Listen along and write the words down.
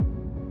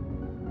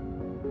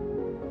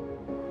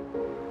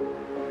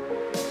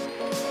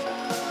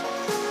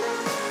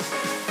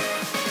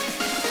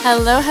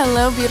Hello,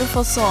 hello,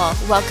 beautiful soul.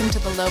 Welcome to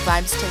the Low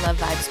Vibes to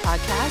Love Vibes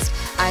podcast.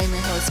 I am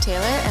your host,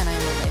 Taylor, and I am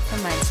a life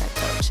and mindset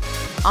coach.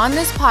 On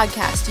this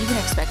podcast, you can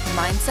expect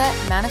mindset,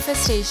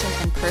 manifestation,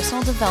 and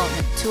personal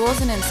development tools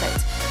and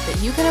insights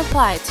that you can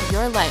apply to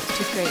your life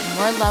to create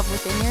more love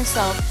within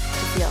yourself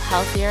to feel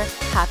healthier,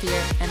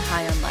 happier, and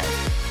high on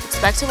life.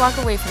 Expect to walk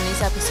away from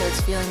these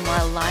episodes feeling more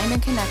aligned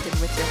and connected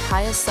with your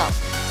highest self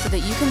so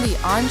that you can be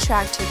on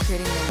track to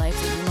creating the life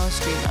that you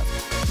most dream of.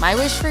 My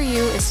wish for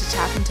you is to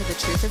tap into the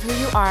truth of who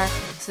you are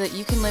so that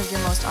you can live your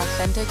most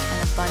authentic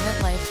and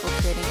abundant life while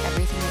creating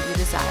everything that you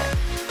desire.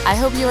 I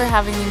hope you are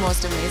having the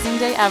most amazing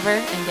day ever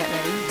and get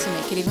ready to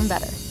make it even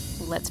better.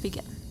 Let's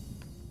begin.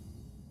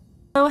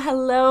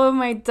 Hello,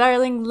 my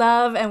darling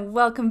love, and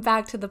welcome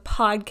back to the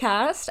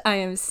podcast. I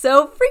am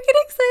so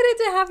freaking excited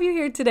to have you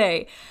here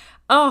today.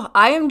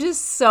 I am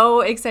just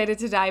so excited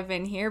to dive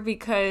in here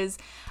because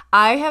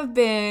I have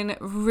been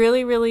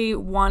really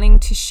wanting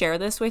to share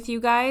this with you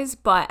guys,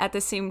 but at the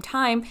same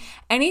time,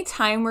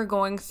 anytime we're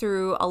going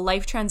through a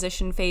life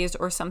transition phase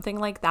or something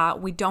like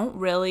that, we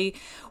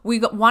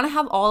want to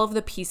have all of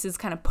the pieces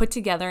kind of put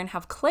together and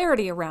have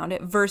clarity around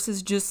it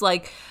versus just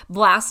like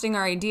blasting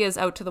our ideas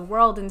out to the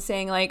world and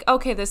saying like,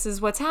 okay, this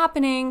is what's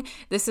happening.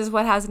 This is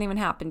what hasn't even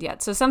happened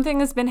yet. So something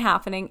has been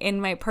happening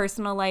in my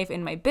personal life,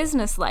 in my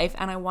business life,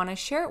 and I want to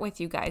share it with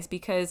you guys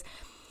because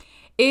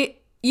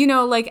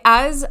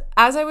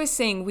as I was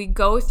saying, we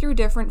go through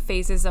different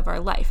phases of our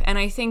life. And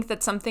I think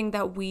that something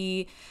that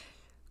we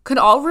could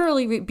all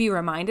really be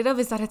reminded of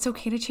is that it's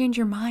okay to change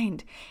your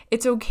mind.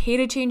 It's okay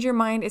to change your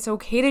mind. It's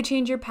okay to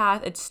change your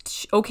path.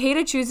 It's okay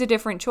to choose a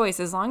different choice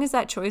as long as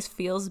that choice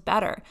feels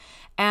better.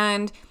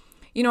 And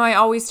I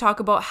always talk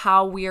about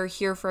how we are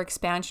here for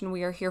expansion.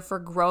 We are here for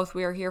growth.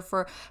 We are here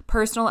for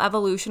personal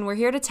evolution. We're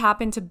here to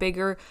tap into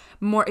bigger,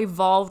 more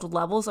evolved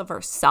levels of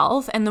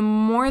ourselves. And the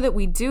more that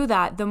we do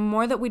that, the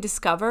more that we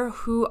discover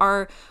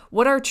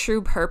what our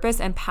true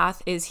purpose and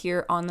path is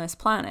here on this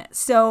planet.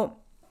 So,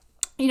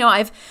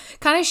 I've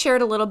kind of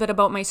shared a little bit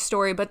about my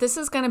story, but this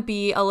is going to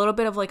be a little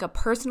bit of like a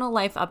personal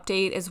life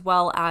update as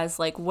well as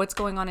like what's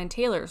going on in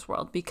Taylor's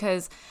world,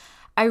 because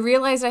I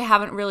realized I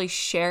haven't really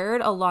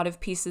shared a lot of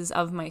pieces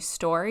of my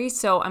story.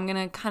 So I'm going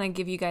to kind of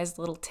give you guys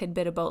a little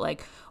tidbit about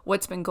like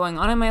what's been going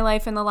on in my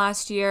life in the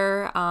last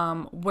year,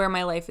 where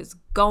my life is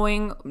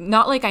going.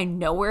 Not like I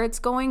know where it's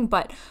going,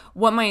 but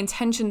what my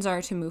intentions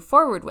are to move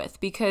forward with.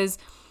 Because,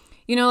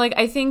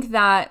 I think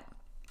that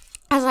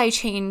as I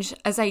change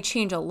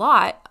a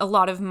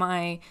lot of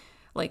my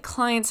like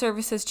client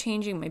service is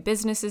changing, my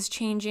business is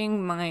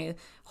changing, my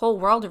whole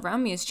world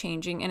around me is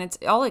changing, and it's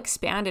all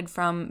expanded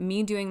from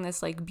me doing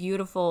this like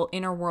beautiful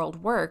inner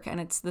world work. And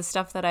it's the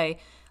stuff that I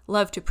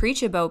love to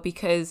preach about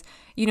because,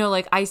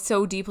 I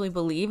so deeply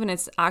believe, and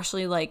it's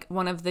actually like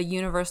one of the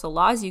universal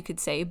laws you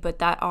could say, but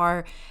that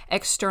our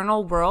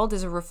external world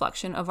is a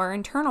reflection of our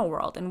internal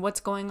world, and what's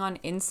going on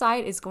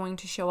inside is going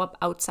to show up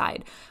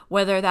outside,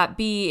 whether that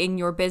be in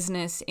your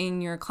business, in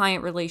your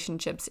client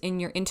relationships, in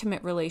your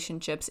intimate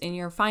relationships, in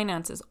your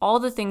finances, all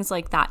the things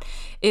like that.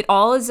 It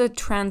all is a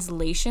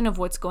translation of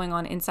what's going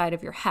on inside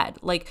of your head.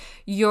 Like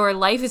your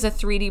life is a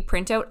 3D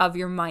printout of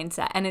your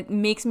mindset, and it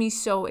makes me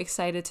so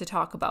excited to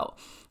talk about.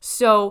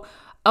 So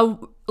a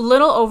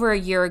little over a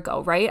year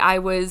ago, right? I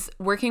was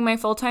working my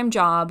full-time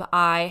job.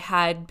 I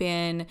had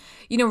been,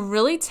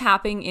 really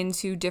tapping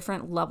into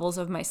different levels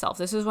of myself.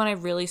 This is when I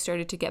really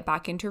started to get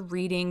back into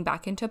reading,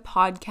 back into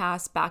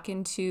podcasts, back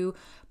into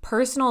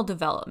personal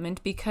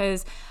development,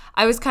 because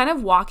I was kind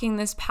of walking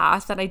this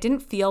path that I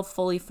didn't feel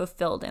fully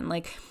fulfilled in.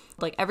 Like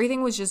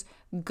everything was just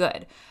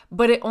good,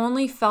 but it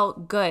only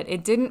felt good.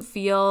 It didn't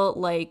feel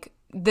like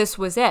this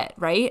was it,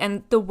 right?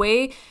 And the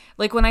way,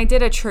 like when I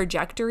did a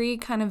trajectory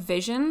kind of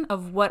vision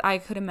of what I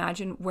could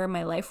imagine where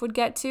my life would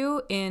get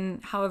to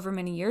in however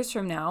many years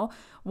from now,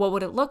 what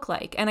would it look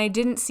like? And I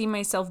didn't see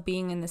myself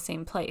being in the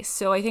same place.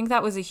 So I think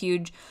that was a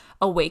huge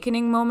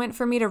awakening moment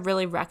for me to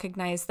really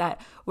recognize that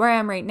where I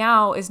am right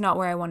now is not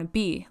where I want to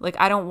be. Like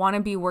I don't want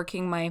to be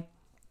working my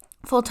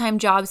full-time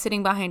job,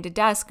 sitting behind a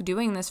desk,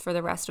 doing this for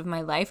the rest of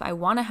my life. I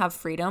want to have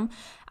freedom.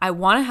 I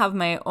want to have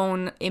my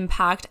own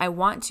impact. I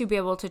want to be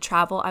able to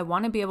travel. I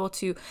want to be able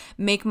to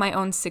make my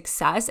own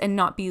success and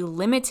not be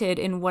limited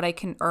in what I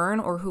can earn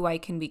or who I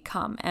can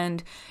become.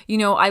 And,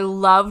 I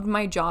loved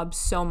my job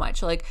so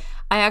much. Like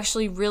I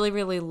actually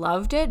really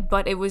loved it,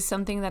 but it was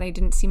something that I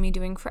didn't see me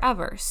doing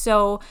forever.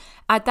 So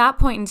at that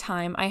point in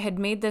time, I had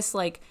made this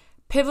like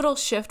pivotal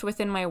shift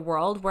within my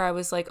world where I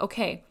was like,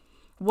 okay,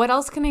 what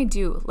else can I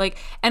do?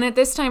 And at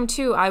this time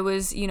too, I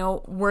was,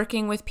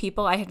 working with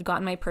people. I had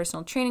gotten my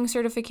personal training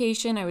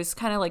certification. I was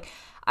kind of like,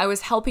 I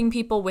was helping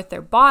people with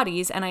their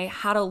bodies, and I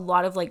had a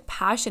lot of like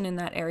passion in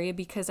that area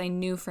because I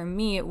knew for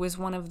me, it was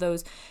one of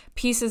those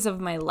pieces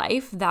of my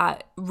life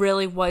that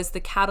really was the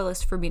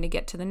catalyst for me to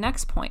get to the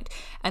next point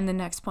and the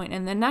next point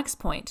and the next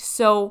point.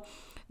 So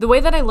the way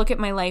that I look at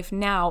my life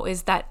now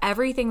is that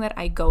everything that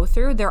I go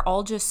through, they're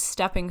all just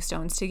stepping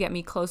stones to get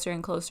me closer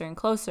and closer and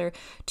closer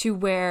to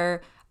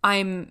where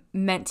I'm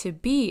meant to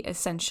be,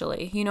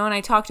 essentially, and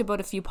I talked about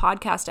a few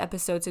podcast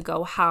episodes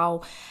ago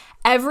how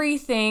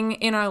everything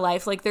in our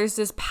life, like there's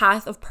this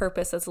path of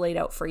purpose that's laid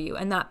out for you.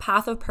 And that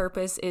path of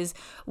purpose is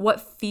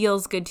what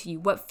feels good to you,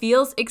 what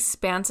feels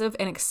expansive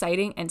and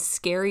exciting and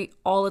scary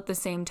all at the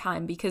same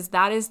time, because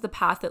that is the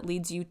path that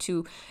leads you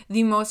to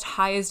the most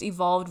highest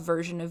evolved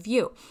version of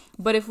you.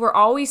 But if we're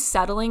always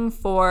settling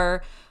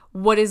for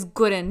what is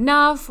good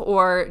enough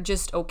or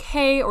just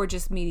okay or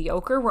just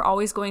mediocre, we're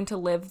always going to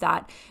live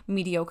that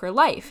mediocre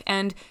life.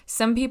 And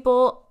some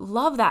people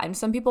love that and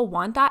some people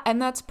want that,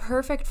 and that's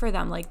perfect for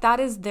them. Like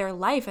that is their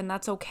life and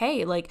that's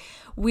okay. Like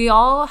we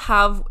all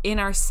have in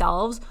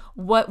ourselves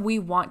what we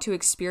want to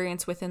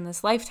experience within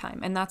this lifetime,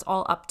 and that's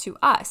all up to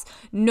us.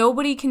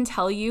 Nobody can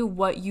tell you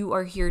what you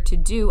are here to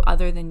do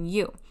other than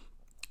you.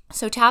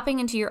 So tapping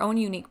into your own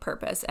unique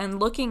purpose and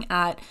looking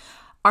at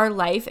our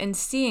life and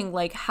seeing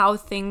like how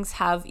things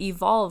have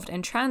evolved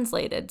and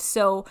translated.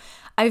 So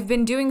I've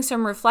been doing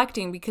some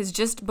reflecting because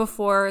just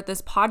before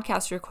this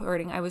podcast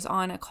recording, I was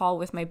on a call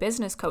with my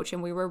business coach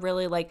and we were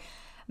really like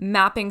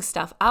mapping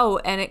stuff out,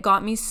 and it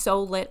got me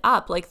so lit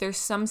up. Like there's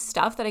some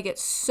stuff that I get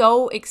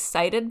so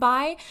excited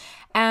by,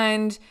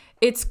 and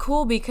it's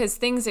cool because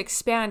things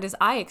expand as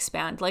I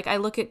expand. Like I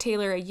look at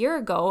Taylor a year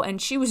ago and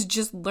she was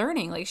just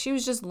learning. Like she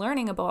was just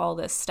learning about all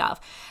this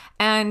stuff.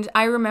 And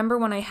I remember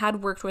when I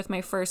had worked with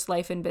my first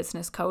life and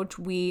business coach,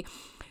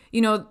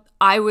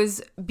 I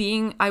was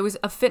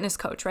a fitness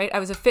coach, right? I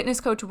was a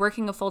fitness coach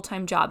working a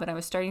full-time job, and I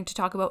was starting to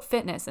talk about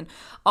fitness and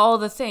all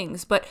the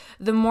things. But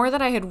the more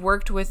that I had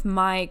worked with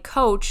my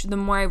coach, the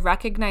more I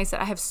recognized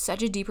that I have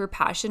such a deeper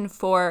passion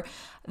for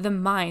the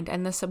mind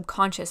and the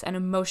subconscious and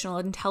emotional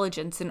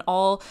intelligence and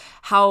all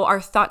how our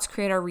thoughts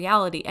create our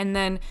reality. And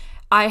then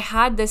I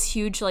had this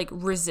huge like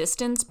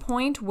resistance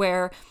point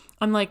where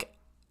I'm like,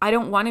 I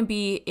don't want to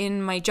be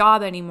in my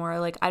job anymore.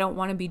 Like, I don't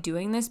want to be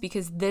doing this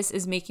because this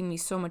is making me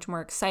so much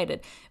more excited.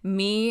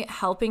 Me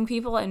helping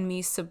people and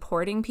me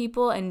supporting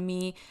people and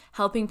me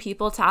helping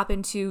people tap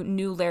into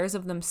new layers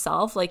of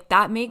themselves, like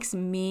that makes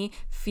me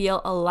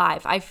feel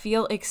alive. I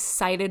feel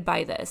excited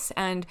by this.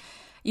 And,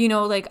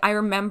 like I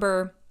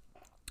remember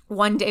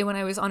one day when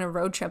I was on a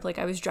road trip, like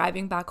I was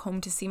driving back home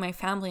to see my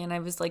family, and I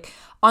was like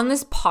on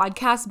this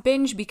podcast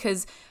binge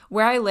because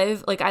where I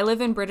live, like I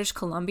live in British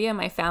Columbia,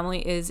 my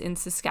family is in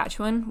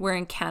Saskatchewan. We're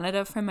in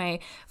Canada for my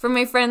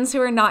friends who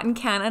are not in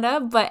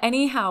Canada. But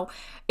anyhow,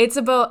 it's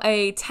about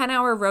a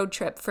 10-hour road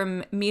trip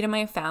from me to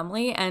my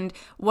family. And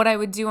what I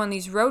would do on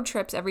these road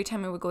trips every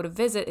time I would go to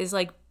visit is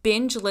like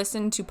binge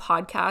listen to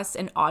podcasts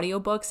and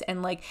audiobooks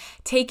and like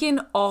take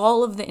in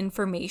all of the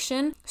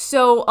information.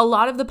 So a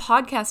lot of the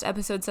podcast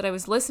episodes that I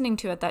was listening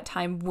to at that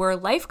time were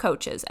life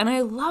coaches, and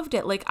I loved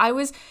it. Like I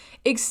was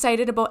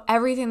excited about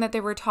everything that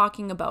they were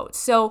talking about.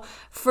 So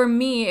for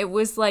me, it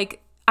was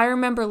like, I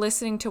remember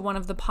listening to one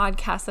of the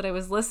podcasts that I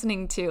was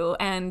listening to,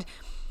 and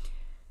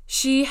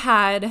she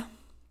had,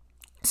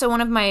 so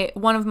one of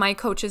my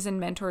coaches and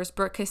mentors,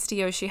 Brooke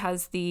Castillo,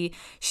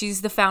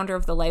 she's the founder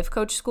of the Life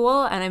Coach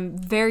School, and I'm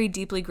very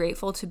deeply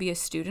grateful to be a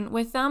student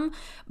with them.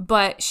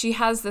 But she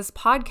has this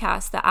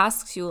podcast that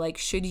asks you, like,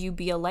 should you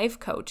be a life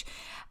coach?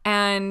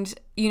 And,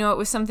 it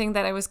was something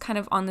that I was kind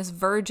of on this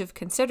verge of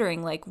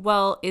considering, like,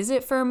 well, is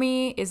it for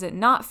me? Is it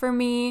not for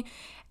me?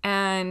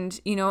 And,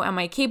 am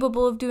I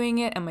capable of doing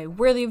it? Am I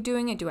worthy of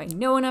doing it? Do I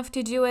know enough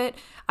to do it?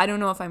 I don't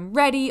know if I'm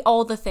ready,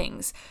 all the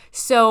things.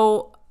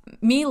 So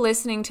me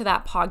listening to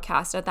that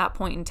podcast at that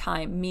point in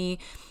time, me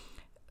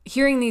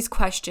hearing these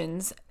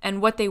questions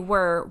and what they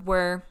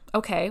were,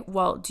 okay,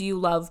 well, do you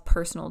love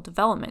personal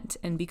development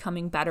and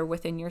becoming better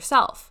within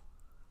yourself?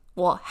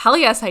 Well, hell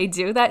yes, I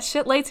do. That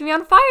shit lights me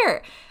on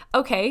fire.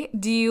 Okay,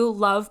 do you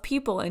love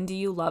people and do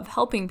you love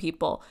helping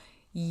people?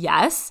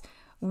 Yes.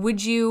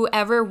 Would you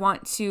ever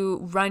want to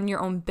run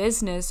your own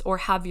business or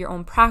have your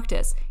own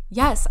practice?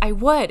 Yes, I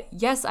would.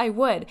 Yes, I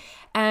would.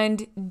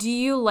 And do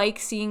you like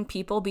seeing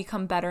people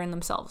become better in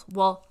themselves?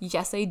 Well,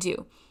 yes, I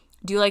do.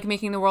 Do you like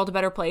making the world a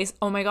better place?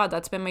 Oh my God,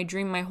 that's been my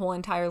dream my whole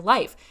entire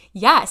life.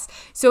 Yes.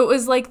 So it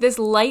was like this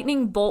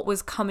lightning bolt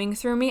was coming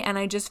through me, and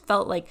I just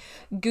felt like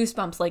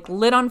goosebumps, like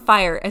lit on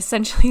fire,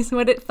 essentially is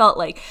what it felt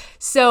like.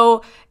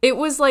 So it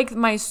was like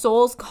my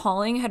soul's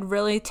calling had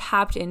really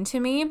tapped into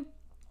me.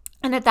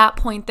 And at that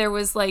point, there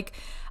was like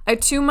a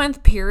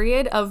 2-month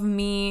period of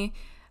me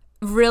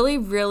really,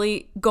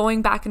 really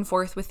going back and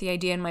forth with the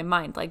idea in my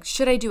mind. Like,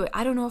 should I do it?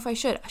 I don't know if I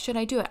should. Should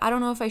I do it? I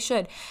don't know if I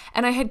should.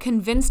 And I had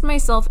convinced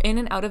myself in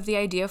and out of the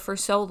idea for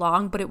so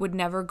long, but it would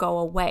never go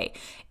away.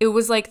 It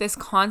was like this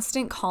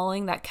constant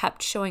calling that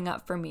kept showing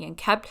up for me and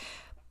kept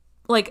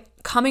like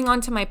coming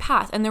onto my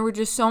path. And there were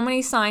just so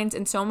many signs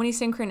and so many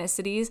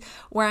synchronicities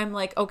where I'm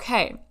like,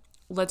 okay,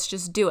 let's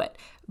just do it.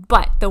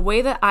 But the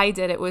way that I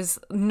did it was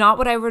not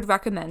what I would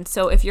recommend.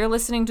 So if you're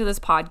listening to this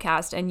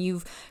podcast and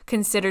you've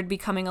considered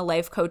becoming a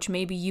life coach,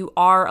 maybe you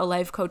are a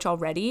life coach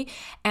already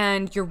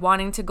and you're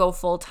wanting to go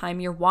full time,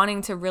 you're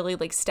wanting to really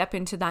like step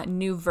into that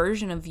new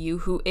version of you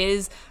who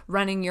is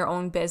running your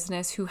own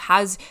business, who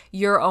has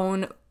your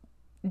own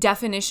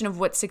definition of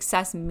what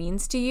success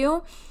means to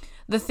you.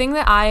 the thing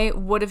that I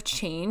would have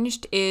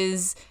changed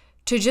is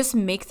to just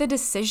make the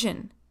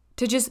decision.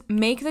 To just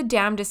make the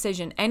damn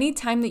decision.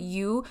 Anytime that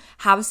you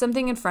have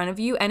something in front of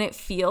you and it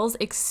feels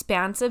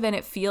expansive and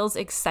it feels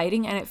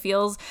exciting and it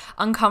feels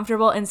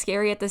uncomfortable and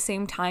scary at the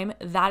same time,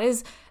 that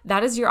is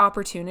your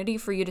opportunity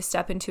for you to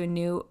step into a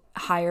new,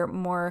 higher,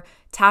 more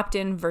tapped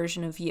in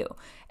version of you.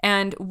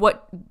 And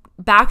what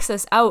backs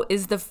us out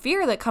is the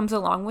fear that comes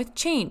along with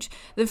change.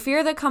 The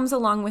fear that comes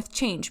along with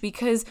change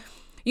because,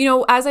 you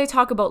know, as I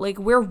talk about, like,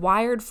 we're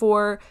wired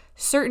for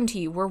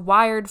certainty. We're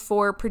wired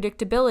for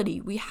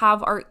predictability. We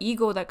have our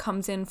ego that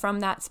comes in from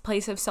that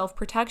place of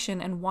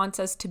self-protection and wants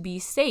us to be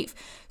safe.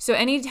 So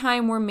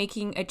anytime we're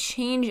making a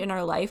change in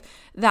our life,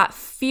 that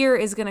fear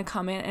is going to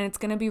come in and it's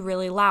going to be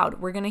really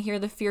loud. We're going to hear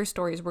the fear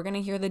stories. We're going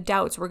to hear the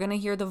doubts. We're going to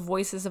hear the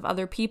voices of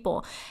other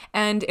people.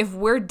 And if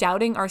we're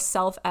doubting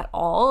ourselves at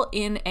all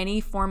in any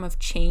form of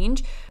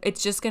change,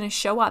 it's just going to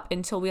show up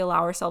until we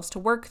allow ourselves to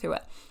work through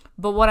it.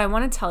 But what I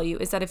want to tell you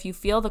is that if you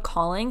feel the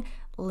calling,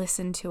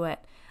 listen to it.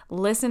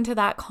 Listen to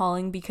that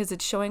calling because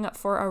it's showing up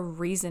for a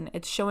reason.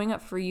 It's showing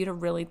up for you to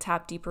really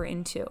tap deeper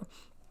into.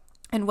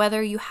 And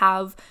whether you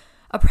have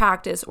a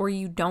practice or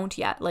you don't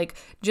yet, like,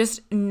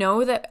 just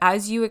know that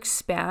as you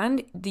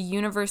expand, the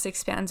universe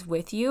expands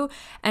with you.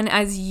 And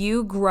as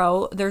you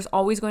grow, there's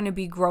always going to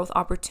be growth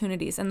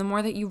opportunities. And the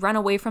more that you run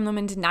away from them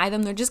and deny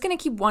them, they're just going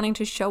to keep wanting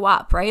to show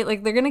up, right?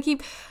 Like, they're going to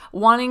keep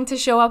wanting to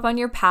show up on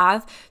your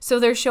path. So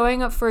they're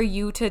showing up for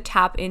you to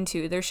tap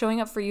into. They're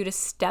showing up for you to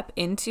step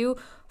into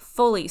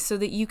fully so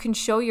that you can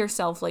show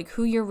yourself like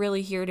who you're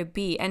really here to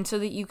be, and so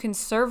that you can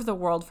serve the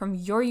world from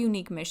your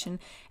unique mission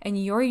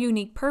and your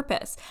unique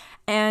purpose.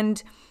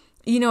 And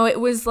you know, it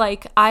was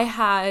like I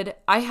had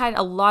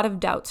a lot of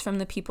doubts from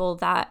the people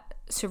that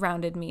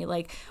surrounded me.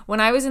 Like, when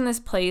I was in this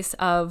place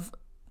of,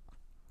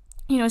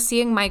 you know,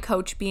 seeing my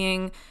coach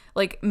being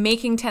like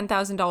making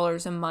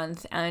 $10,000 a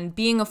month and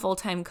being a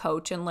full-time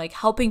coach and like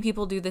helping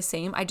people do the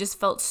same, I just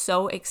felt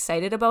so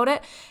excited about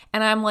it.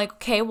 And I'm like,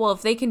 okay, well,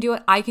 if they can do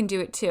it, I can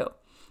do it too.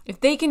 If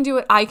they can do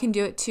it, I can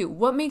do it too.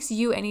 What makes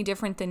you any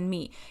different than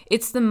me?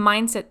 It's the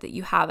mindset that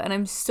you have. And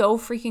I'm so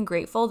freaking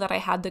grateful that I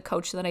had the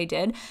coach that I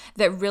did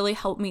that really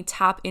helped me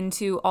tap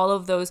into all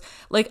of those,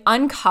 like,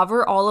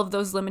 uncover all of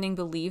those limiting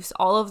beliefs,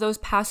 all of those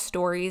past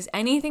stories,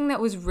 anything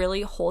that was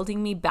really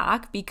holding me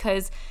back.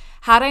 Because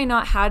had I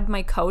not had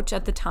my coach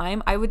at the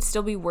time, I would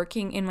still be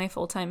working in my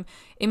full-time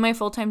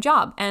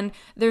job. And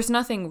there's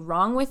nothing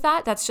wrong with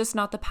that. That's just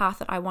not the path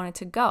that I wanted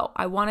to go.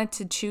 I wanted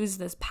to choose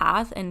this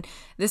path, and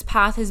this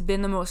path has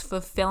been the most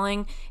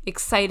fulfilling,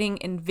 exciting,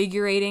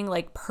 invigorating,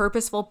 like,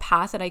 purposeful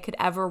path that I could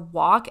ever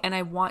walk. And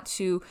I want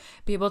to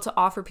be able to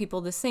offer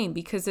people the same,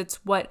 because it's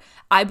what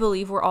I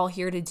believe we're all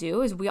here to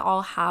do. Is we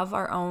all have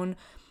our own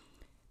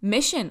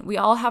mission. We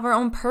all have our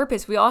own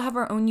purpose. We all have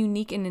our own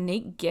unique and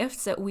innate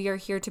gifts that we are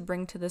here to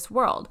bring to this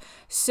world.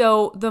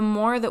 So the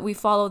more that we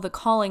follow the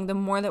calling, the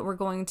more that we're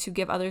going to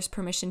give others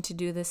permission to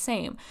do the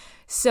same.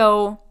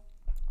 So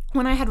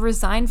when I had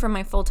resigned from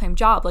my full-time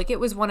job, like, it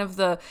was one of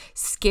the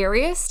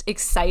scariest,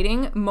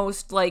 exciting,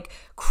 most like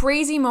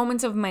crazy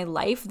moments of my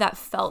life that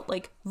felt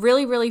like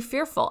really, really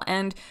fearful.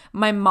 And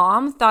my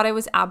mom thought I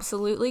was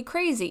absolutely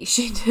crazy.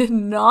 She did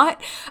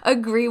not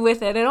agree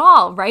with it at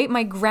all, right?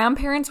 My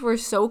grandparents were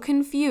so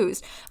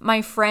confused.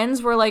 My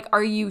friends were like,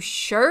 "Are you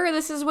sure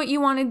this is what you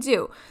want to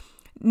do?"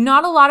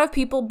 Not a lot of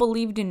people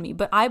believed in me,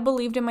 but I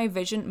believed in my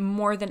vision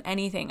more than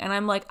anything. And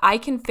I'm like, I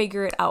can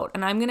figure it out.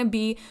 And I'm going to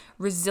be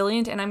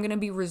resilient, and I'm going to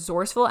be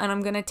resourceful, and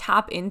I'm going to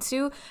tap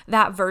into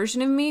that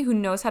version of me who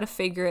knows how to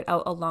figure it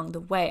out along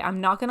the way. I'm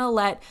not going to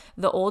let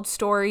the old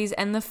stories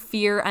and the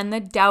fear and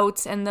the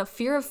doubts and the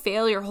fear of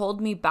failure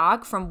hold me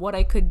back from what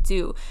I could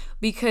do,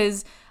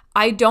 because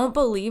I don't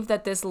believe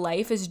that this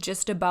life is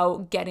just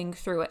about getting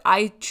through it.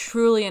 I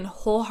truly and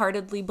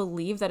wholeheartedly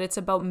believe that it's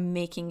about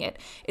making it.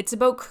 It's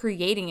about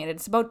creating it.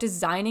 It's about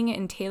designing it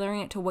and tailoring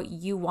it to what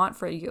you want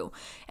for you.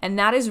 And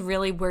that is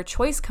really where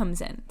choice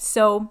comes in.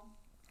 So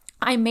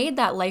I made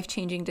that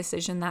life-changing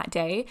decision that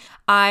day.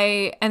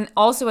 And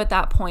also at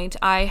that point,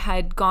 I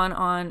had gone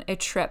on a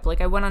trip.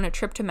 Like, I went on a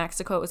trip to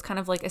Mexico. It was kind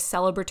of like a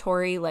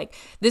celebratory, like,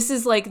 this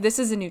is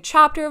a new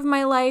chapter of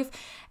my life.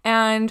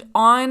 And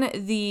on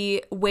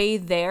the way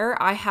there,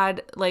 I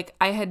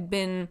had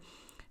been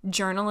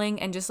journaling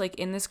and just like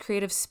in this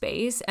creative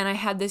space, and I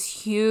had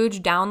this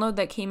huge download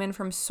that came in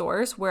from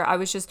Source where I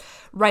was just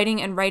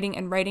writing and writing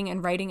and writing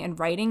and writing and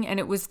writing, and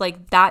it was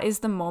like that is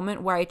the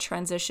moment where I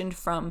transitioned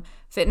from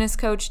fitness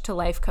coach to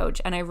life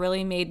coach. And I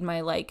really made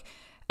my like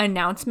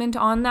announcement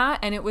on that,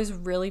 and it was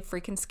really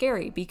freaking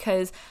scary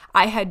because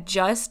I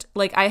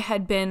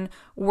had been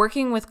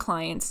working with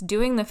clients,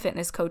 doing the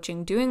fitness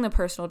coaching, doing the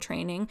personal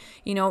training,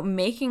 you know,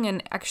 making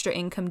an extra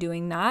income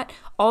doing that,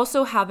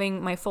 also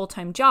having my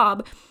full-time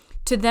job.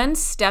 To then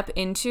step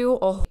into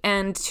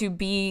and to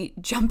be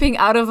jumping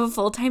out of a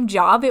full-time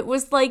job, it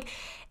was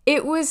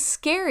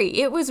scary.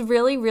 It was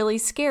really, really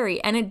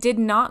scary. And it did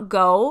not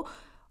go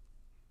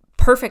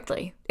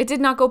perfectly. It did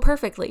not go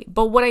perfectly.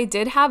 But what I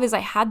did have is I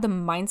had the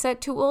mindset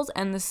tools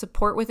and the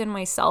support within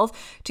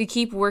myself to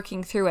keep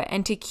working through it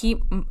and to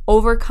keep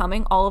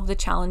overcoming all of the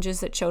challenges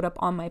that showed up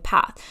on my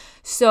path.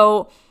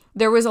 So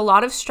there was a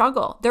lot of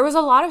struggle. There was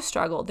a lot of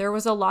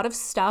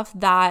stuff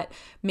that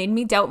made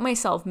me doubt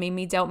myself, made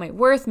me doubt my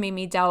worth, made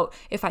me doubt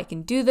if I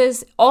can do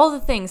this, all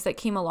the things that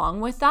came along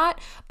with that.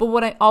 But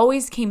what I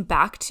always came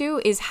back to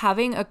is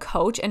having a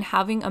coach and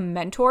having a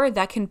mentor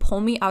that can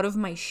pull me out of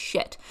my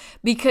shit,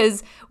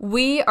 because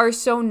we are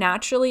so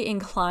naturally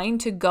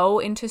inclined to go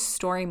into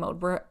story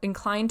mode. We're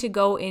inclined to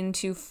go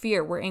into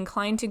fear. We're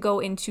inclined to go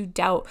into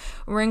doubt.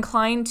 We're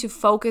inclined to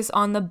focus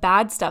on the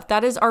bad stuff.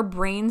 That is our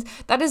brains.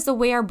 That is the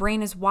way our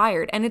brain is wired.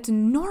 And it's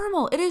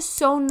normal. It is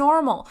so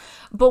normal.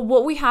 But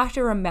what we have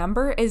to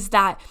remember is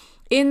that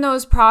in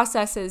those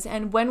processes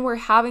and when we're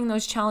having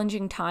those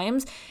challenging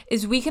times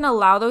is we can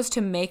allow those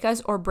to make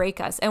us or break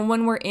us. And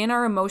when we're in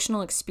our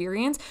emotional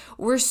experience,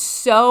 we're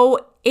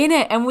so in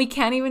it and we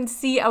can't even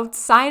see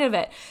outside of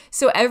it.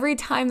 So every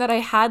time that I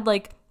had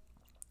like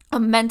a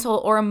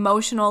mental or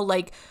emotional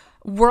like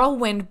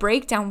whirlwind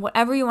breakdown,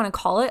 whatever you want to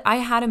call it, I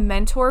had a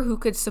mentor who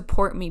could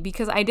support me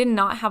because I did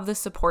not have the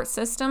support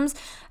systems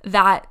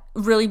that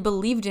really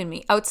believed in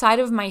me. Outside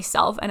of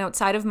myself and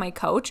outside of my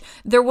coach,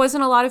 there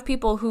wasn't a lot of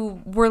people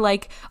who were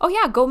like, oh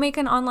yeah, go make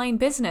an online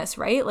business,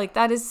 right? Like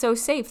that is so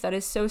safe, that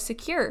is so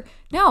secure.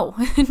 No,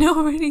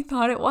 nobody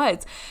thought it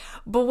was.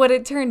 But what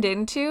it turned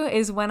into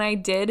is when I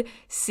did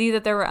see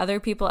that there were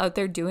other people out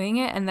there doing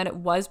it and that it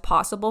was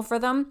possible for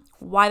them,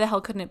 why the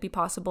hell couldn't it be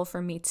possible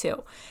for me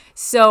too?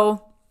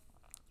 So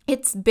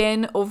it's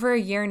been over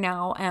a year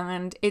now,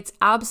 and it's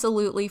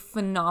absolutely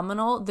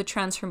phenomenal, the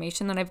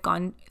transformation that I've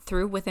gone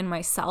through within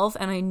myself.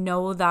 And I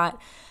know that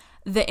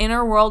the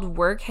inner world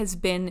work has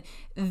been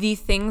the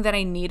thing that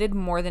I needed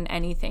more than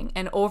anything.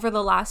 And over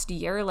the last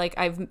year, like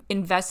I've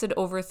invested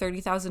over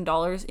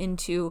 $30,000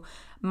 into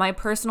my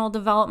personal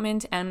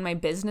development and my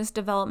business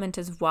development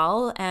as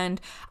well. And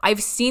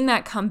I've seen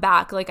that come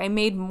back. Like I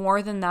made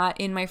more than that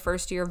in my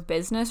first year of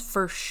business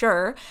for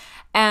sure.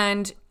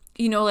 And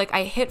you know, like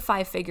I hit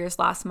 5 figures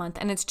last month,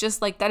 and it's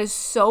just like, that is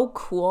so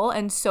cool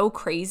and so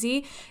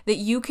crazy that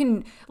you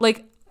can,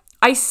 like,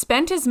 I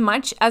spent as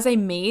much as I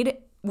made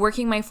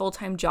working my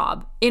full-time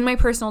job in my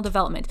personal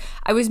development.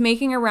 I was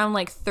making around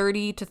like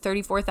 $30,000 to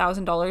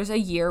 $34,000 a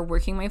year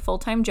working my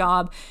full-time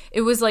job.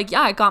 It was like,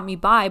 yeah, it got me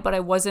by, but I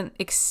wasn't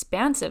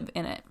expansive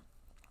in it.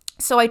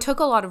 So I took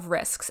a lot of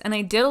risks and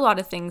I did a lot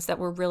of things that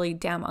were really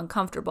damn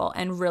uncomfortable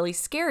and really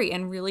scary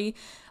and really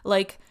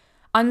like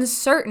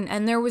uncertain,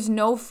 and there was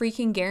no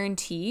freaking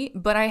guarantee,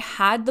 but I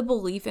had the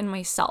belief in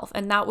myself,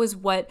 and that was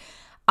what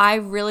I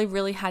really,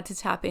 really had to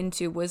tap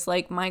into, was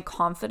like my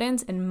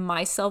confidence and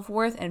my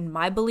self-worth and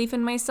my belief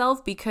in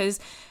myself, because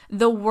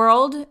the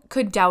world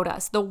could doubt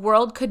us. The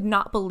world could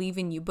not believe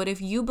in you. But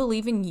if you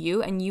believe in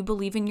you and you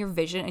believe in your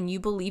vision and you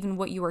believe in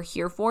what you are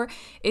here for,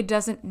 it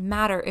doesn't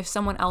matter if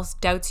someone else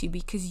doubts you,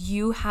 because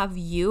you have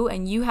you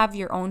and you have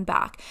your own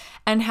back.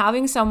 And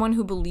having someone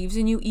who believes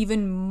in you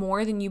even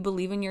more than you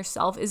believe in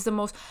yourself is the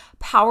most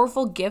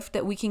powerful gift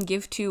that we can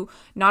give to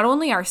not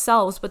only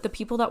ourselves, but the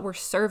people that we're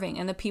serving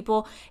and the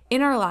people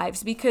in our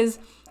lives. Because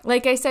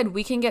like I said,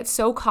 we can get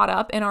so caught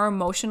up in our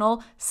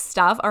emotional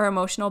stuff, our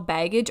emotional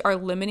baggage, our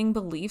limiting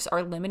beliefs,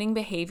 our limiting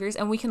behaviors,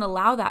 and we can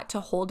allow that to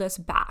hold us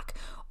back.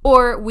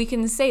 Or we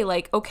can say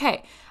like,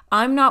 okay,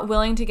 I'm not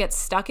willing to get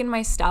stuck in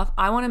my stuff.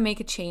 I want to make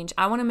a change.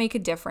 I want to make a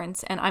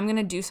difference, and I'm going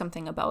to do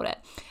something about it.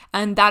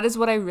 And that is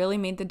what I really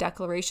made the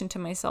declaration to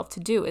myself to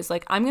do, is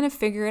like, I'm going to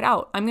figure it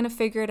out. I'm going to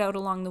figure it out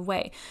along the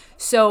way.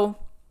 So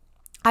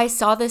I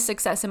saw this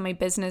success in my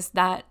business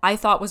that I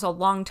thought was a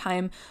long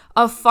time,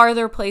 a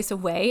farther place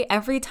away.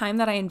 Every time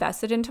that I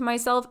invested into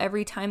myself,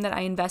 every time that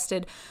I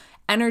invested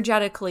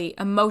energetically,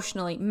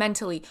 emotionally,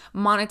 mentally,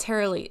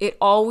 monetarily, it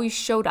always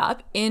showed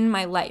up in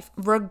my life,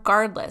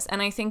 regardless.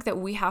 And I think that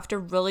we have to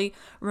really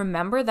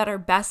remember that our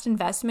best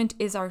investment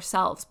is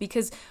ourselves,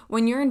 because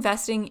when you're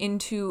investing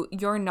into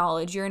your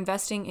knowledge, you're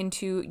investing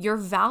into your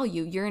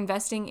value, you're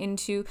investing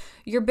into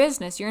your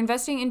business, you're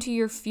investing into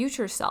your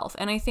future self.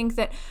 And I think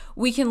that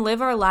we can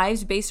live our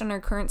lives based on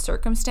our current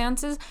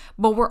circumstances,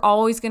 but we're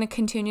always going to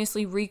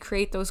continuously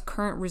recreate those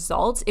current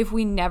results if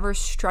we never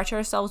stretch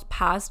ourselves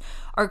past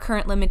our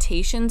current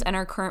limitations and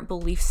our current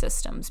belief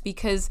systems,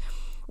 because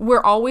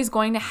we're always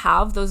going to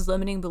have those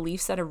limiting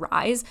beliefs that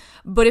arise.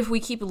 But if we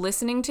keep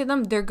listening to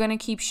them, they're going to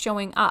keep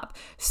showing up.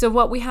 So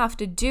what we have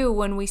to do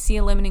when we see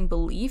a limiting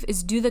belief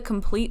is do the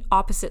complete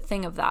opposite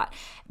thing of that,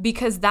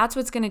 because that's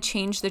what's going to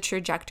change the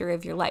trajectory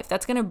of your life.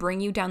 That's going to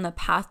bring you down the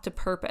path to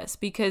purpose,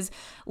 because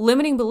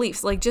limiting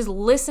beliefs, like just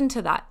listen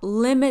to that,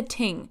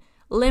 limiting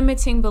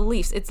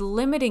beliefs, it's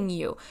limiting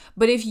you.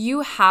 But if you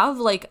have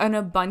like an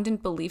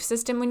abundant belief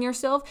system in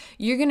yourself,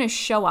 you're going to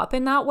show up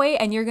in that way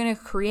and you're going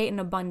to create an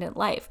abundant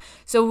life.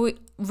 So we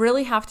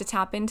really have to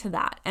tap into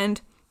that.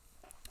 And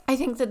I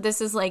think that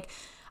this is like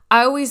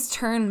I always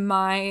turn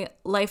my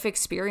life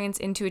experience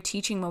into a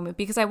teaching moment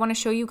because I want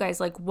to show you guys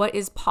like what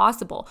is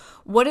possible.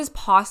 What is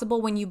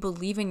possible when you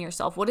believe in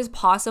yourself? What is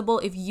possible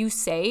if you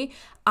say,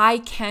 I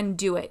can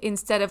do it,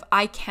 instead of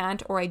I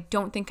can't, or I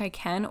don't think I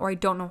can, or I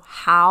don't know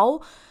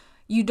how.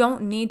 You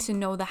don't need to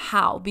know the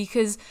how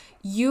because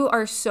you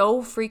are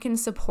so freaking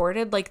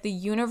supported. Like the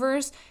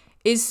universe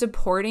is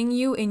supporting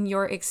you in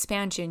your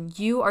expansion.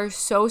 You are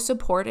so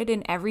supported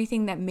in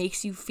everything that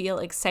makes you feel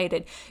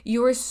excited.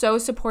 You are so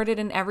supported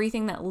in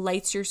everything that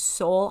lights your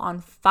soul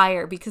on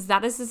fire, because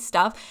that is the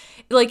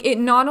stuff, like it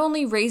not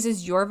only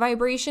raises your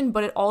vibration,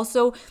 but it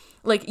also,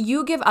 like,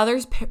 you give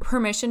others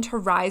permission to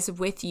rise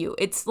with you.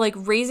 It's like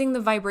raising the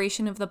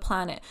vibration of the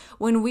planet.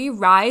 When we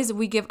rise,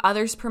 we give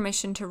others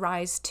permission to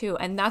rise too.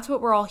 And that's what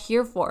we're all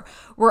here for.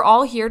 We're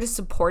all here to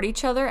support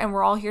each other, and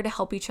we're all here to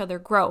help each other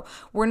grow.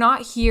 We're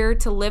not here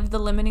to live the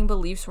limiting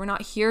beliefs. We're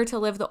not here to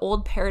live the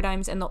old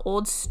paradigms and the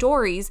old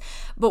stories,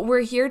 but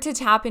we're here to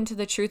tap into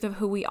the truth of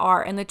who we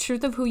are. And the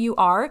truth of who you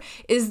are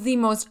is the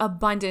most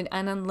abundant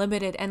and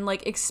unlimited and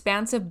like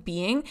expansive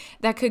being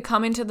that could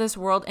come into this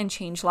world and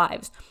change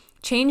lives.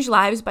 Change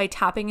lives by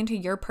tapping into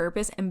your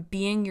purpose and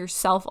being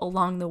yourself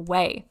along the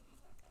way.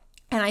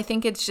 And I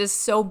think it's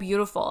just so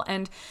beautiful.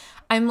 And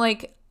I'm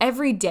like,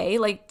 every day,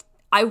 like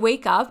I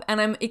wake up and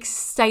I'm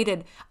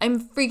excited. I'm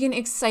freaking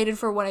excited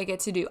for what I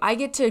get to do. I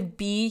get to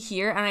be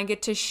here and I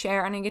get to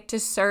share and I get to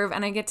serve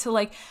and I get to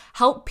like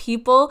help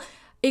people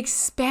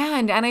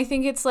expand. And I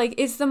think it's like,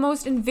 it's the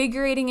most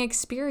invigorating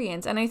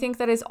experience. And I think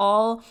that is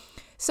all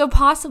so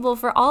possible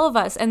for all of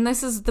us. And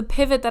this is the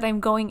pivot that I'm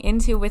going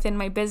into within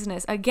my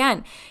business.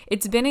 Again,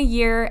 it's been a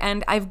year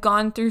and I've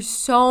gone through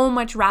so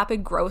much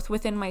rapid growth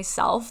within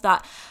myself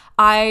that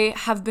I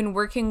have been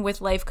working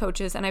with life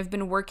coaches, and I've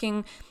been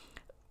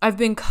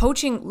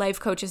coaching life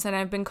coaches, and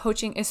I've been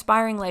coaching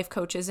aspiring life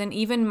coaches. And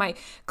even my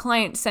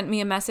client sent me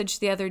a message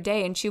the other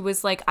day and she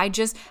was like, I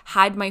just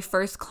had my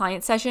first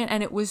client session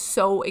and it was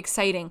so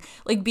exciting.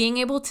 Like being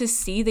able to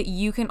see that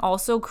you can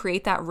also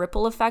create that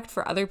ripple effect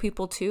for other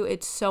people too.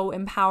 It's so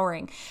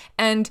empowering.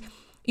 And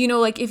you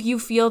know, like if you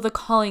feel the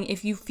calling,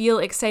 if you feel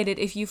excited,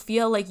 if you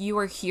feel like you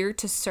are here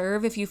to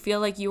serve, if you feel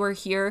like you are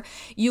here,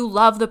 you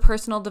love the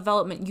personal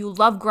development, you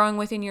love growing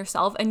within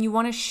yourself, and you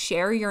want to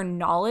share your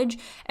knowledge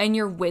and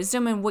your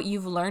wisdom and what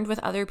you've learned with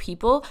other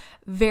people,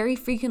 very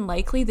freaking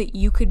likely that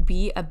you could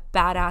be a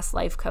badass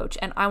life coach.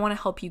 And I want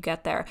to help you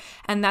get there.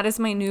 And that is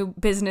my new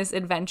business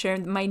adventure.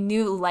 My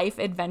new life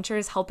adventure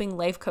is helping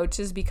life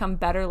coaches become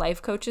better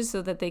life coaches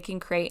so that they can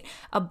create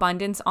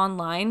abundance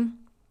online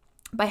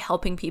by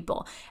helping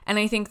people. And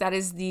I think that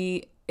is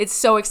it's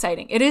so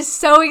exciting. It is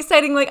so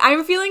exciting. Like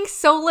I'm feeling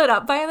so lit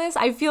up by this.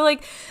 I feel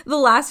like the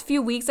last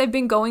few weeks I've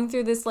been going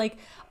through this like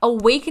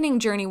awakening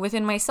journey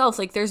within myself.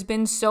 Like there's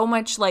been so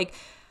much like,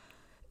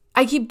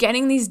 I keep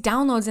getting these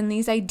downloads and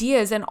these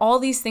ideas and all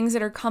these things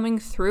that are coming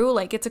through.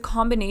 Like it's a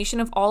combination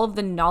of all of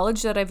the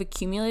knowledge that I've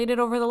accumulated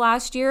over the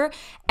last year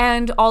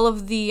and all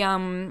of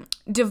the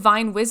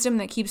divine wisdom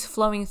that keeps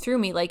flowing through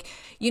me. Like,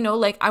 you know,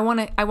 like I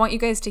want you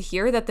guys to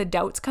hear that the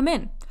doubts come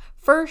in.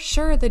 For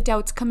sure, the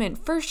doubts come in.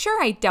 For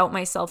sure, I doubt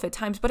myself at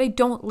times, but I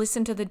don't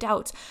listen to the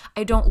doubts.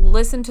 I don't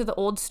listen to the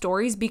old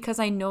stories because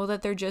I know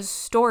that they're just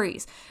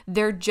stories.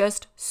 They're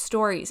just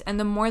stories. And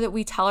the more that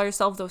we tell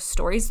ourselves those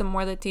stories, the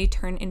more that they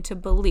turn into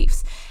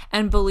beliefs.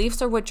 And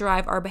beliefs are what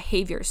drive our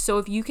behaviors. So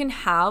if you can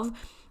have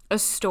a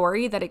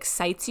story that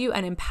excites you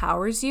and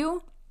empowers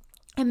you,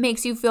 it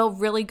makes you feel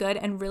really good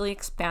and really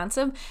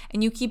expansive,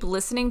 and you keep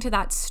listening to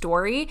that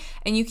story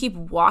and you keep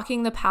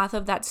walking the path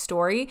of that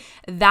story,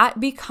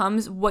 that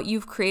becomes what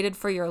you've created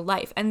for your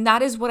life. And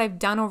that is what I've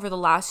done over the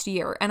last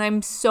year. And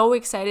I'm so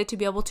excited to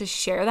be able to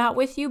share that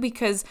with you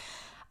because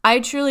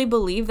I truly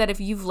believe that if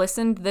you've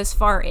listened this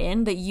far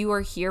in, that you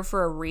are here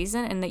for a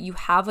reason and that you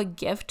have a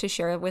gift to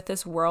share with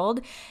this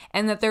world,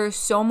 and that there is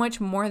so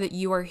much more that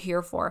you are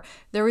here for.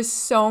 There is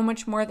so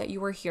much more that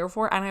you are here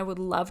for, and I would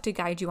love to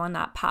guide you on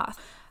that path.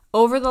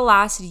 Over the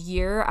last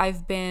year,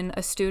 I've been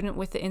a student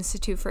with the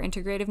Institute for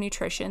Integrative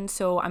Nutrition,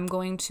 so I'm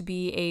going to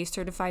be a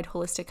certified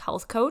holistic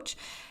health coach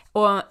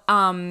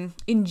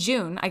in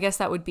June, I guess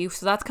that would be.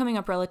 So that's coming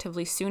up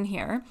relatively soon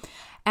here.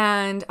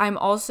 And I'm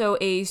also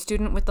a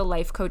student with the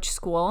Life Coach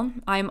School.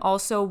 I'm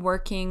also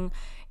working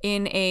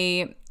in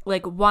a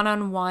like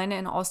one-on-one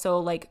and also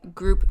like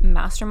group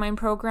mastermind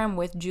program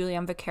with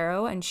Julianne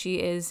Vaccaro, and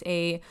she is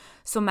a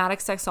somatic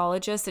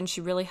sexologist, and she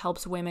really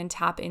helps women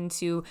tap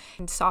into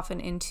and soften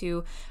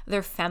into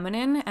their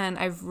feminine. And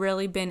I've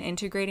really been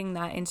integrating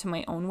that into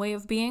my own way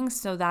of being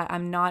so that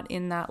I'm not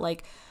in that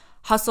like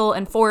hustle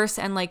and force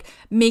and like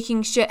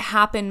making shit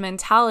happen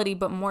mentality,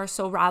 but more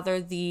so rather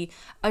the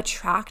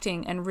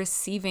attracting and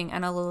receiving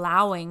and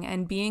allowing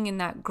and being in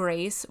that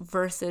grace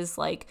versus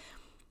like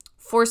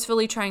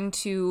forcefully trying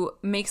to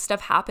make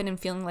stuff happen and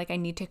feeling like I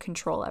need to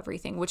control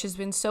everything, which has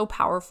been so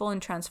powerful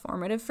and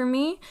transformative for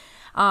me.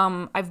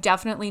 I've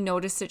definitely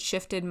noticed it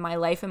shifted my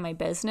life and my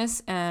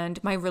business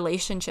and my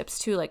relationships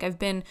too. Like I've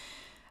been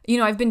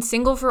I've been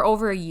single for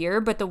over a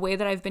year, but the way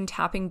that I've been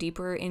tapping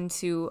deeper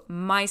into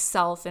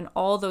myself and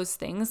all those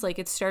things, like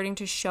it's starting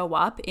to show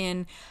up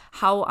in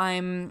how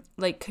I'm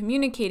like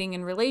communicating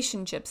in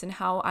relationships and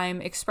how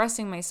I'm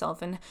expressing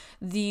myself and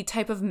the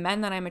type of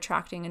men that I'm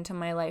attracting into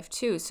my life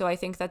too. So I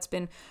think that's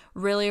been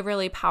really,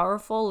 really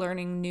powerful,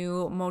 learning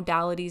new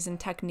modalities and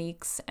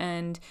techniques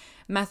and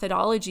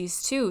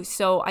methodologies too.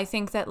 So I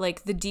think that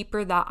like the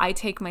deeper that I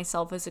take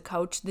myself as a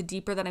coach, the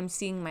deeper that I'm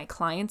seeing my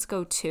clients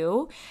go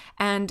too.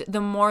 And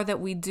the more that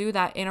we do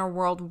that inner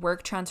world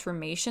work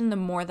transformation, the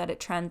more that it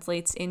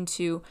translates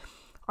into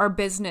our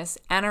business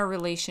and our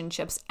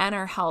relationships and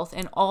our health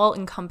and all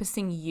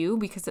encompassing you,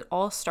 because it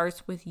all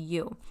starts with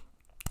you.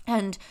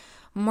 And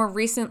more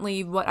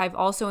recently, what I've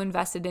also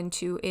invested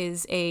into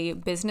is a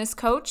business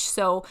coach.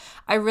 So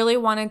I really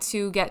wanted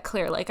to get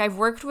clear. Like I've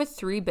worked with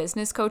 3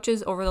 business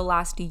coaches over the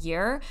last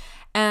year,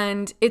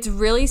 and it's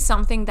really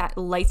something that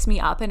lights me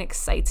up and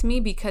excites me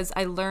because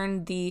I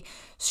learn the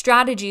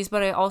strategies,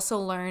 but I also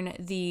learn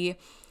the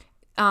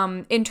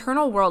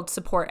internal world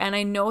support. And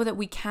I know that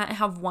we can't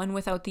have one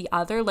without the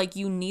other. Like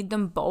you need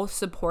them both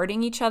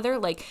supporting each other.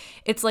 Like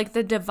it's like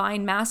the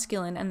divine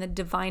masculine and the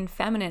divine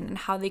feminine and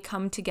how they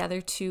come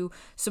together to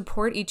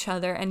support each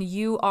other. And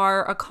you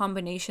are a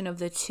combination of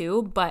the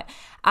two. But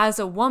as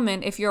a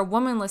woman, if you're a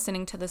woman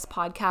listening to this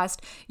podcast,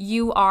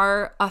 you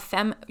are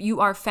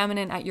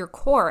feminine at your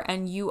core,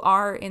 and you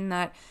are in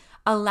that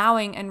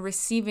allowing and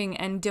receiving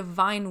and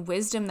divine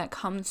wisdom that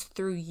comes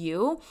through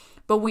you.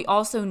 But we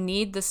also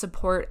need the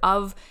support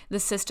of the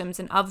systems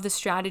and of the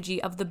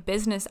strategy of the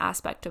business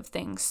aspect of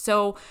things.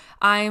 So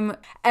I'm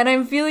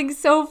feeling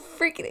so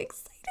freaking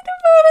excited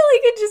about it.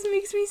 Like it just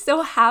makes me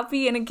so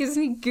happy and it gives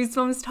me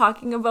goosebumps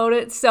talking about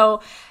it.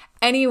 So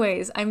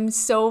anyways, I'm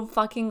so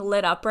fucking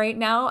lit up right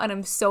now and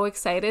I'm so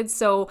excited.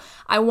 So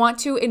I want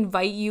to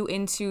invite you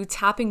into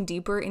tapping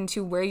deeper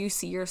into where you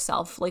see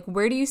yourself. Like,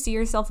 where do you see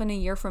yourself in a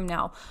year from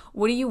now?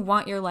 What do you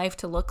want your life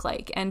to look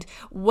like? And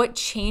what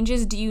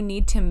changes do you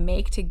need to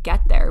make to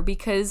get there?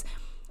 Because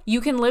you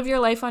can live your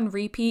life on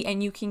repeat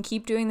and you can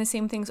keep doing the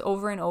same things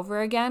over and over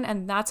again,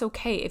 and that's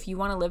okay if you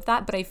want to live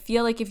that. But I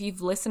feel like if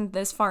you've listened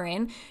this far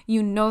in,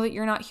 you know that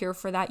you're not here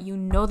for that. You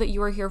know that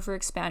you are here for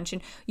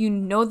expansion. You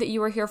know that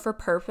you are here for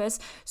purpose.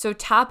 So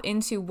tap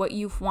into what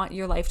you want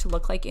your life to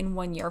look like in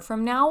 1 year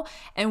from now,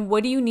 and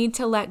what do you need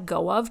to let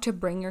go of to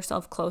bring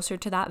yourself closer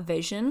to that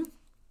vision?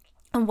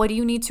 And what do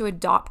you need to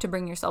adopt to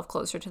bring yourself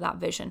closer to that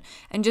vision?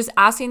 And just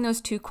asking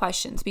those 2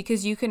 questions,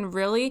 because you can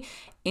really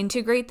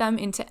integrate them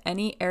into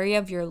any area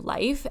of your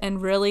life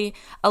and really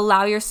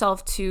allow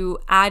yourself to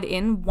add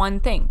in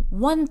one thing.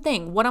 What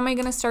am I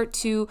going to start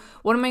to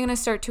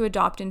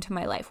adopt into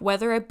my life?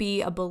 Whether it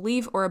be a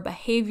belief or a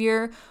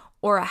behavior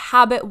or a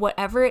habit,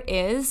 whatever it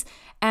is.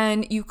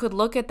 And you could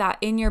look at that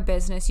in your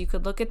business. You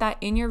could look at that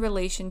in your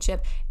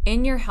relationship,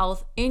 in your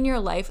health, in your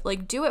life.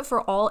 Like, do it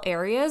for all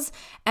areas.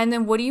 And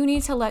then what do you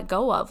need to let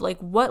go of? Like,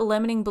 what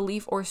limiting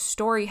belief or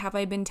story have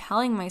I been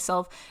telling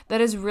myself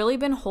that has really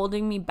been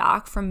holding me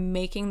back from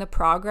making the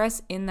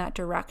progress in that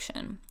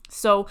direction?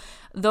 So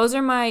those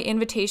are my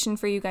invitation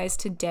for you guys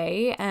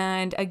today.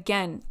 And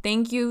again,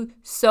 thank you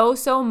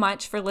so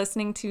much for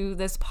listening to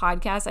this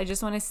podcast. I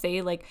just want to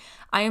say, like,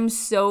 I am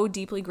so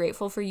deeply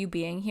grateful for you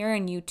being here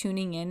and you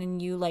tuning in and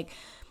you like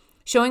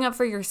showing up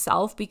for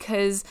yourself,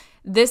 because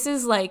this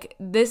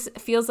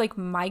feels like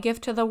my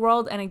gift to the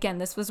world. And again,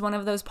 this was one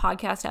of those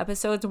podcast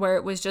episodes where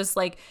it was just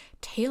like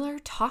Taylor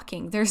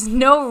talking. There's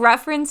no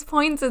reference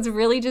points. It's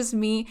really just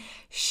me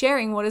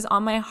sharing what is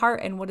on my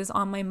heart and what is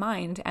on my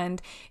mind.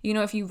 And, you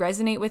know, if you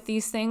resonate with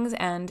these things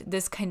and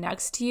this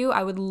connects to you,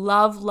 I would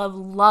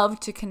love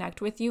to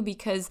connect with you,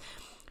 because,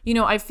 you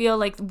know, I feel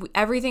like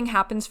everything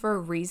happens for a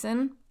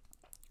reason.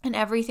 And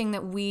everything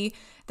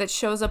that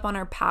shows up on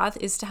our path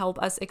is to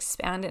help us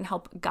expand and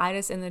help guide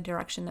us in the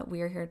direction that we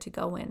are here to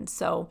go in.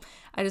 So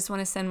I just want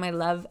to send my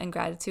love and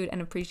gratitude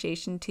and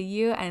appreciation to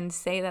you and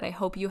say that I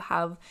hope you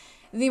have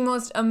the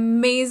most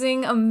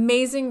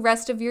amazing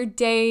rest of your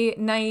day,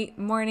 night,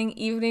 morning,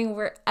 evening,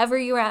 wherever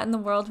you're at in the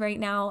world right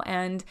now.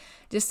 And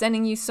just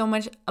sending you so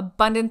much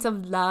abundance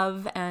of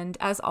love. And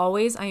as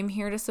always, I am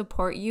here to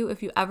support you.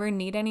 If you ever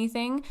need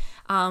anything,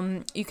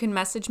 you can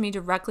message me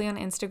directly on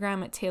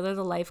Instagram at Taylor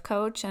the Life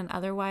Coach. And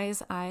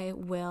otherwise, I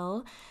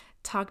will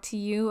talk to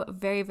you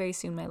very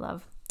soon, my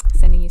love.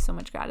 Sending you so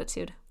much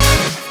gratitude.